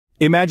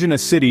Imagine a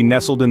city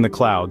nestled in the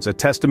clouds, a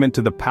testament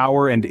to the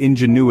power and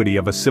ingenuity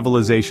of a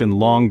civilization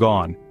long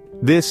gone.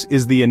 This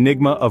is the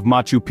enigma of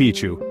Machu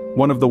Picchu,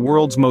 one of the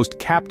world's most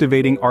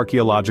captivating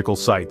archaeological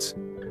sites.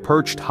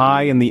 Perched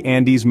high in the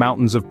Andes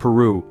Mountains of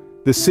Peru,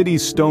 the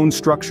city's stone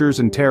structures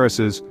and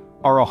terraces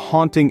are a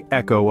haunting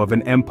echo of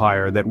an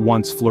empire that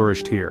once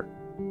flourished here.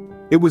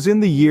 It was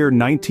in the year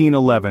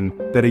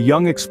 1911 that a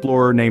young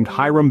explorer named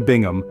Hiram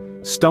Bingham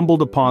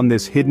stumbled upon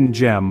this hidden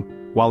gem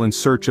while in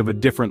search of a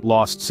different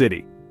lost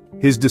city.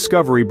 His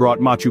discovery brought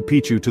Machu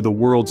Picchu to the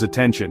world's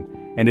attention,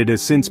 and it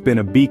has since been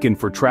a beacon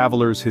for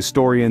travelers,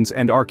 historians,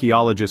 and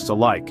archaeologists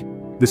alike.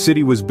 The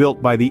city was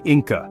built by the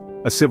Inca,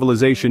 a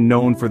civilization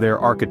known for their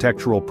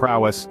architectural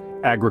prowess,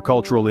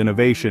 agricultural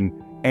innovation,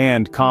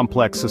 and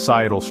complex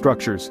societal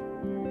structures.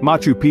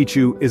 Machu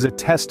Picchu is a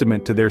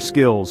testament to their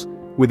skills,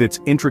 with its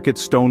intricate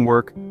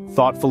stonework,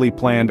 thoughtfully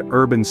planned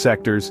urban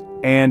sectors,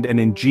 and an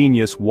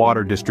ingenious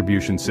water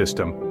distribution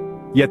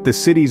system. Yet the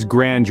city's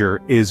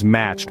grandeur is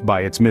matched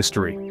by its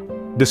mystery.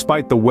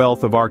 Despite the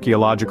wealth of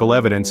archaeological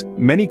evidence,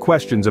 many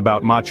questions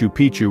about Machu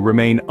Picchu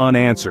remain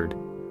unanswered.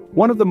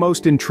 One of the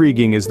most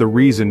intriguing is the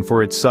reason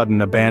for its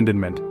sudden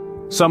abandonment.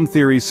 Some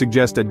theories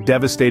suggest a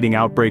devastating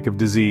outbreak of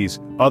disease,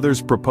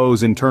 others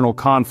propose internal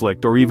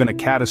conflict or even a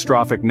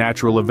catastrophic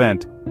natural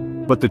event.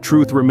 But the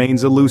truth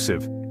remains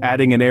elusive,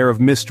 adding an air of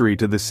mystery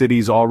to the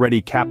city's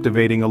already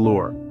captivating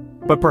allure.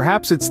 But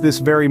perhaps it's this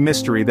very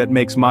mystery that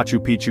makes Machu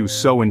Picchu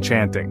so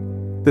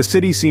enchanting. The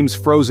city seems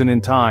frozen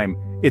in time,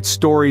 its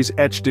stories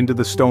etched into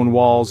the stone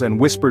walls and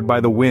whispered by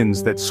the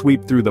winds that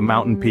sweep through the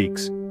mountain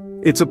peaks.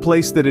 It's a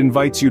place that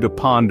invites you to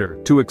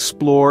ponder, to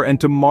explore, and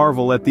to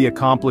marvel at the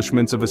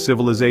accomplishments of a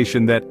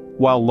civilization that,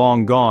 while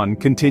long gone,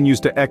 continues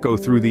to echo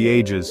through the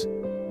ages.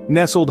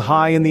 Nestled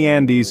high in the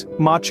Andes,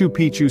 Machu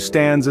Picchu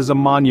stands as a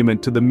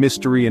monument to the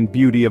mystery and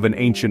beauty of an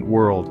ancient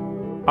world.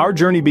 Our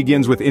journey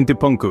begins with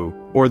Intipunku,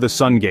 or the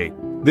Sun Gate.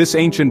 This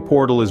ancient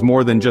portal is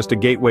more than just a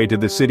gateway to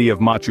the city of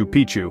Machu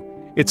Picchu.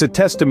 It's a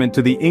testament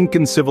to the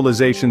Incan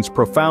civilization's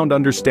profound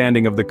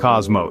understanding of the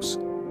cosmos.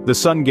 The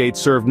Sun Gate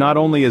served not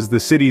only as the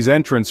city's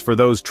entrance for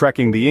those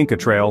trekking the Inca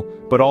Trail,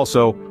 but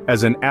also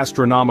as an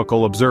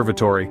astronomical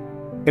observatory.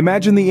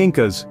 Imagine the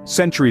Incas,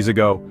 centuries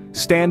ago,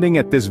 standing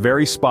at this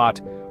very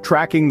spot,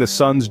 tracking the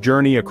sun's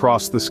journey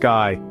across the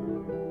sky.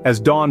 As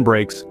dawn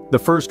breaks, the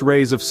first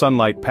rays of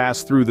sunlight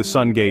pass through the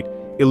Sun Gate,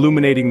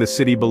 illuminating the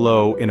city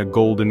below in a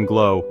golden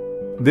glow.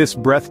 This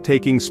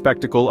breathtaking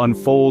spectacle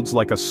unfolds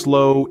like a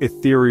slow,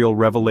 ethereal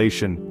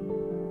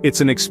revelation. It's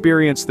an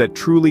experience that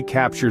truly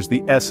captures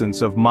the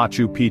essence of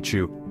Machu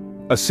Picchu,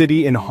 a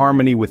city in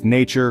harmony with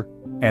nature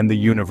and the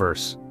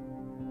universe.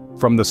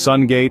 From the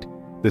Sun Gate,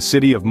 the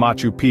city of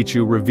Machu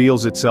Picchu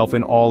reveals itself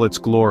in all its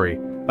glory,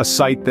 a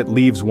sight that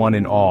leaves one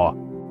in awe.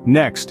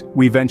 Next,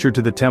 we venture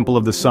to the Temple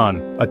of the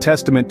Sun, a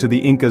testament to the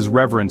Incas'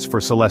 reverence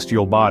for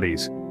celestial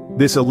bodies.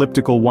 This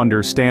elliptical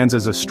wonder stands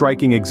as a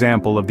striking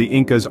example of the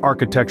Incas'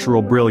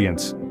 architectural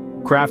brilliance.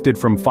 Crafted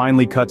from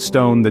finely cut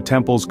stone, the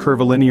temple's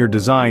curvilinear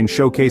design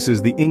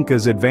showcases the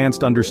Incas'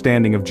 advanced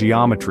understanding of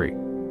geometry.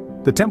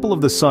 The Temple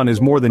of the Sun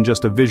is more than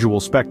just a visual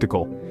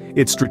spectacle.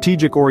 Its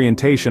strategic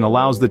orientation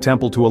allows the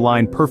temple to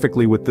align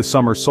perfectly with the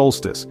summer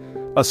solstice,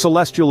 a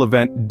celestial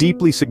event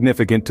deeply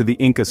significant to the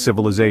Inca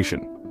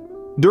civilization.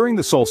 During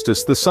the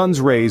solstice, the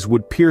sun's rays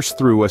would pierce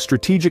through a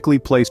strategically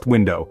placed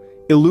window,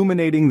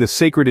 illuminating the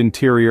sacred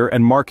interior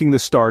and marking the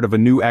start of a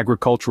new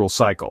agricultural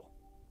cycle.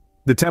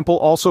 The temple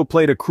also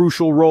played a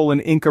crucial role in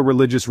Inca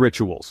religious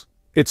rituals.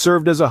 It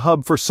served as a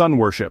hub for sun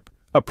worship,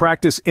 a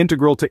practice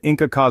integral to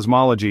Inca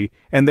cosmology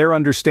and their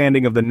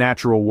understanding of the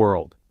natural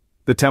world.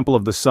 The Temple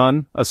of the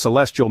Sun, a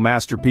celestial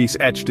masterpiece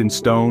etched in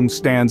stone,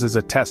 stands as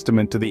a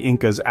testament to the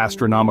Incas'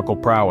 astronomical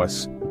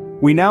prowess.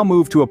 We now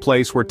move to a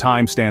place where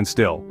time stands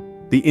still,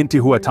 the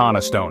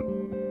Intihuatana stone.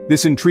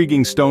 This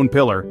intriguing stone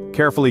pillar,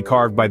 carefully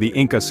carved by the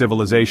Inca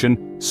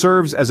civilization,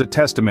 serves as a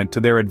testament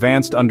to their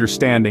advanced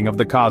understanding of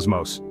the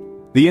cosmos.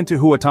 The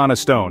Intihuatana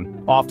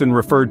stone, often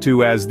referred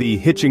to as the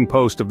hitching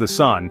post of the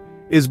sun,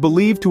 is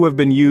believed to have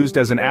been used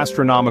as an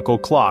astronomical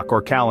clock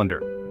or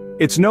calendar.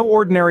 It's no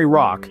ordinary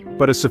rock,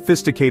 but a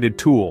sophisticated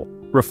tool,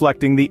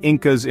 reflecting the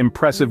Incas'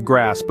 impressive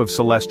grasp of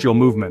celestial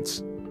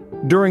movements.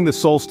 During the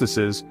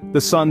solstices,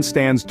 the sun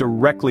stands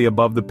directly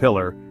above the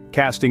pillar,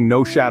 casting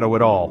no shadow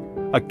at all,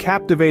 a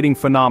captivating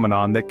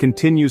phenomenon that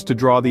continues to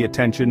draw the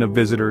attention of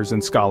visitors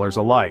and scholars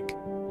alike.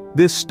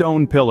 This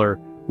stone pillar,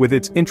 with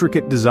its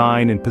intricate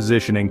design and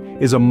positioning,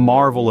 is a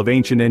marvel of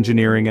ancient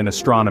engineering and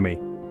astronomy.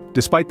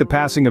 Despite the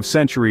passing of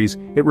centuries,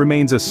 it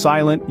remains a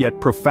silent yet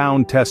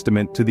profound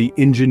testament to the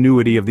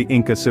ingenuity of the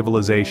Inca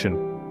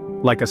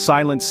civilization. Like a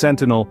silent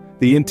sentinel,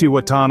 the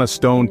Intihuatana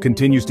stone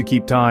continues to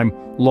keep time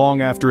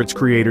long after its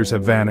creators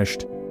have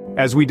vanished.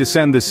 As we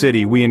descend the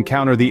city, we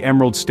encounter the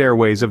emerald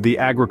stairways of the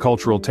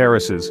agricultural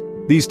terraces.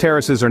 These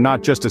terraces are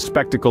not just a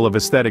spectacle of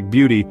aesthetic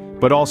beauty,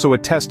 but also a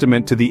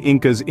testament to the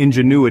Incas'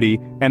 ingenuity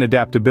and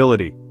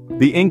adaptability.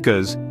 The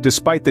Incas,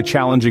 despite the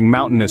challenging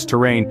mountainous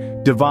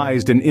terrain,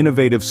 devised an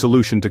innovative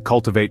solution to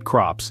cultivate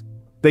crops.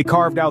 They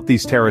carved out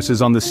these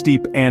terraces on the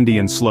steep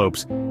Andean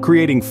slopes,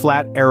 creating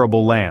flat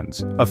arable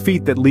lands, a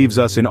feat that leaves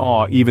us in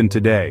awe even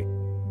today.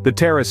 The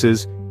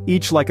terraces,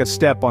 each like a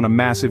step on a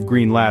massive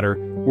green ladder,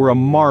 were a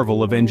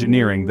marvel of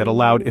engineering that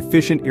allowed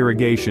efficient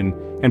irrigation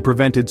and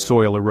prevented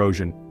soil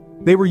erosion.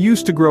 They were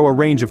used to grow a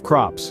range of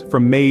crops,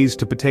 from maize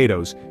to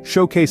potatoes,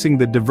 showcasing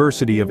the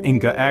diversity of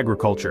Inca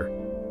agriculture.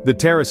 The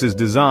terraces'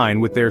 design,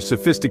 with their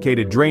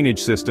sophisticated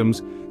drainage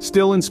systems,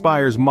 still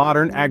inspires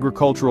modern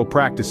agricultural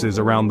practices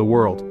around the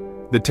world.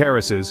 The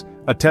terraces,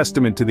 a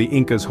testament to the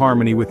Incas'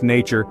 harmony with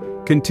nature,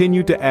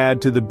 continue to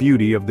add to the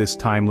beauty of this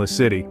timeless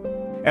city.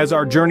 As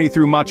our journey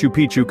through Machu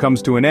Picchu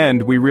comes to an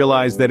end, we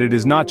realize that it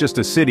is not just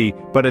a city,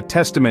 but a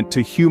testament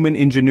to human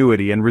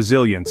ingenuity and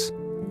resilience.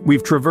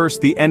 We've traversed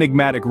the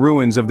enigmatic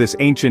ruins of this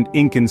ancient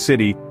Incan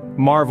city,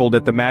 marveled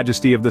at the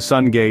majesty of the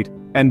Sun Gate,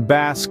 and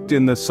basked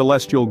in the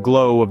celestial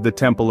glow of the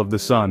Temple of the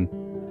Sun.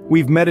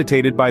 We've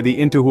meditated by the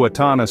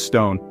Intihuatana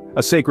stone,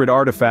 a sacred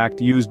artifact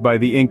used by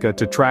the Inca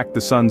to track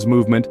the sun's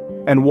movement,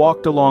 and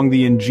walked along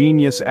the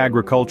ingenious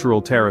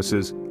agricultural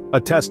terraces,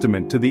 a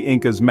testament to the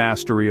Incas'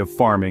 mastery of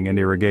farming and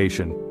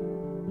irrigation.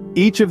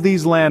 Each of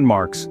these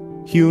landmarks,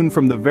 hewn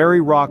from the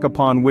very rock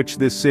upon which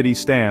this city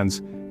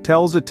stands,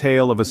 tells a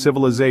tale of a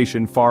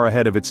civilization far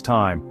ahead of its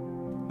time.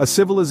 A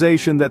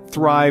civilization that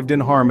thrived in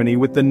harmony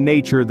with the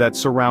nature that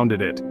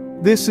surrounded it.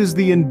 This is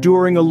the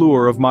enduring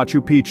allure of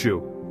Machu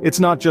Picchu. It's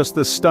not just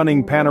the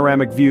stunning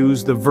panoramic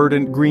views, the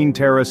verdant green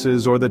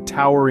terraces, or the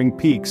towering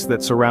peaks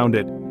that surround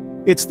it.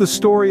 It's the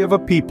story of a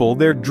people,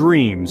 their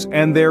dreams,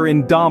 and their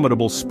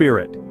indomitable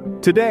spirit.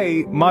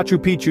 Today, Machu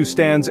Picchu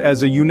stands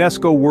as a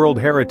UNESCO World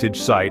Heritage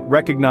Site,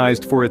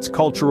 recognized for its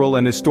cultural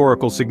and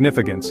historical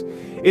significance.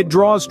 It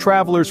draws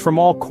travelers from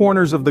all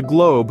corners of the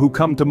globe who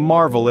come to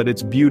marvel at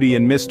its beauty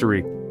and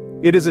mystery.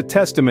 It is a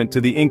testament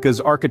to the Incas'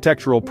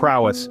 architectural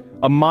prowess,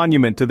 a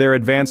monument to their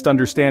advanced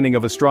understanding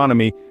of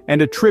astronomy,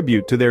 and a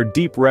tribute to their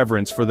deep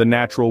reverence for the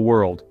natural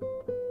world.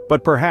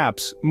 But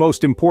perhaps,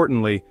 most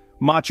importantly,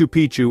 Machu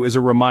Picchu is a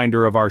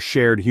reminder of our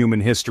shared human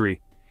history.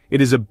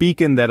 It is a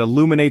beacon that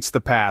illuminates the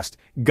past,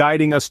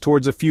 guiding us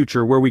towards a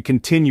future where we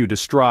continue to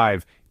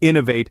strive,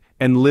 innovate,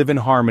 and live in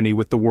harmony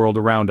with the world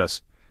around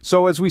us.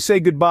 So as we say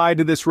goodbye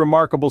to this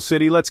remarkable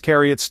city, let's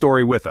carry its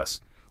story with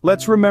us.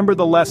 Let's remember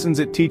the lessons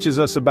it teaches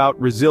us about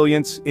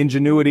resilience,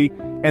 ingenuity,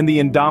 and the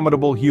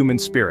indomitable human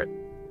spirit.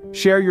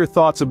 Share your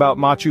thoughts about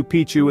Machu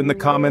Picchu in the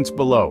comments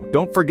below.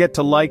 Don't forget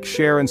to like,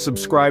 share, and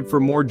subscribe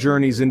for more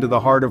journeys into the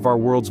heart of our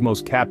world's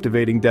most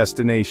captivating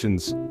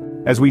destinations.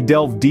 As we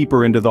delve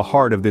deeper into the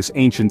heart of this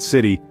ancient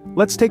city,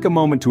 let's take a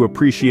moment to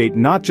appreciate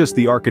not just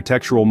the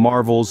architectural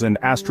marvels and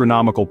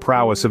astronomical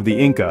prowess of the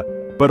Inca,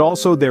 but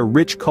also their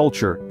rich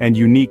culture and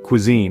unique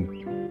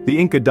cuisine. The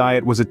Inca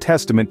diet was a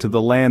testament to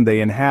the land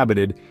they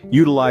inhabited,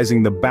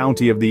 utilizing the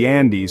bounty of the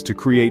Andes to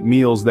create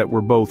meals that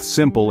were both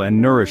simple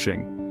and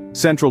nourishing.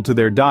 Central to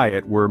their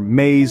diet were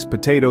maize,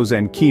 potatoes,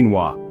 and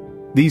quinoa.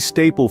 These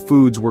staple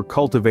foods were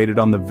cultivated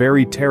on the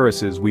very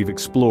terraces we've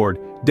explored,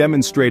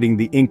 demonstrating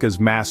the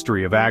Incas'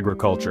 mastery of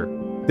agriculture.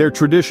 Their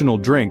traditional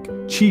drink,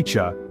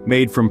 chicha,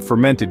 made from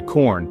fermented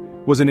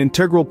corn, was an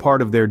integral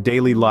part of their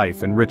daily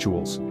life and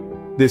rituals.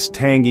 This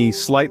tangy,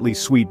 slightly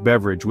sweet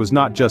beverage was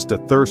not just a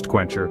thirst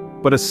quencher,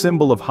 but a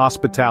symbol of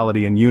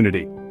hospitality and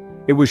unity.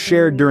 It was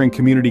shared during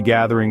community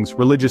gatherings,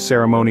 religious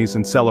ceremonies,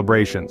 and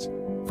celebrations,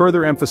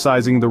 further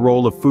emphasizing the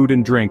role of food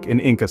and drink in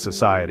Inca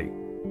society.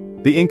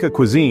 The Inca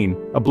cuisine,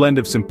 a blend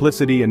of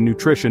simplicity and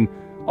nutrition,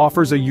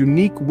 offers a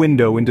unique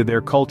window into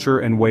their culture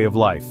and way of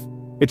life.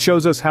 It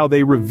shows us how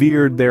they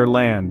revered their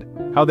land,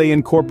 how they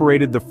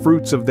incorporated the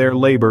fruits of their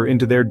labor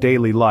into their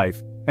daily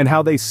life, and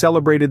how they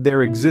celebrated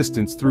their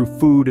existence through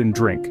food and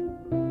drink.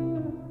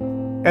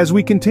 As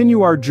we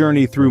continue our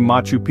journey through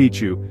Machu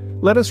Picchu,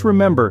 let us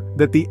remember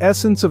that the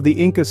essence of the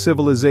Inca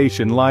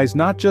civilization lies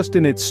not just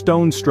in its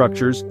stone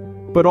structures,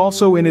 but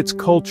also in its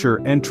culture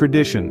and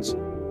traditions,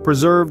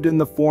 preserved in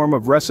the form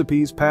of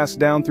recipes passed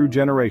down through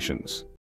generations.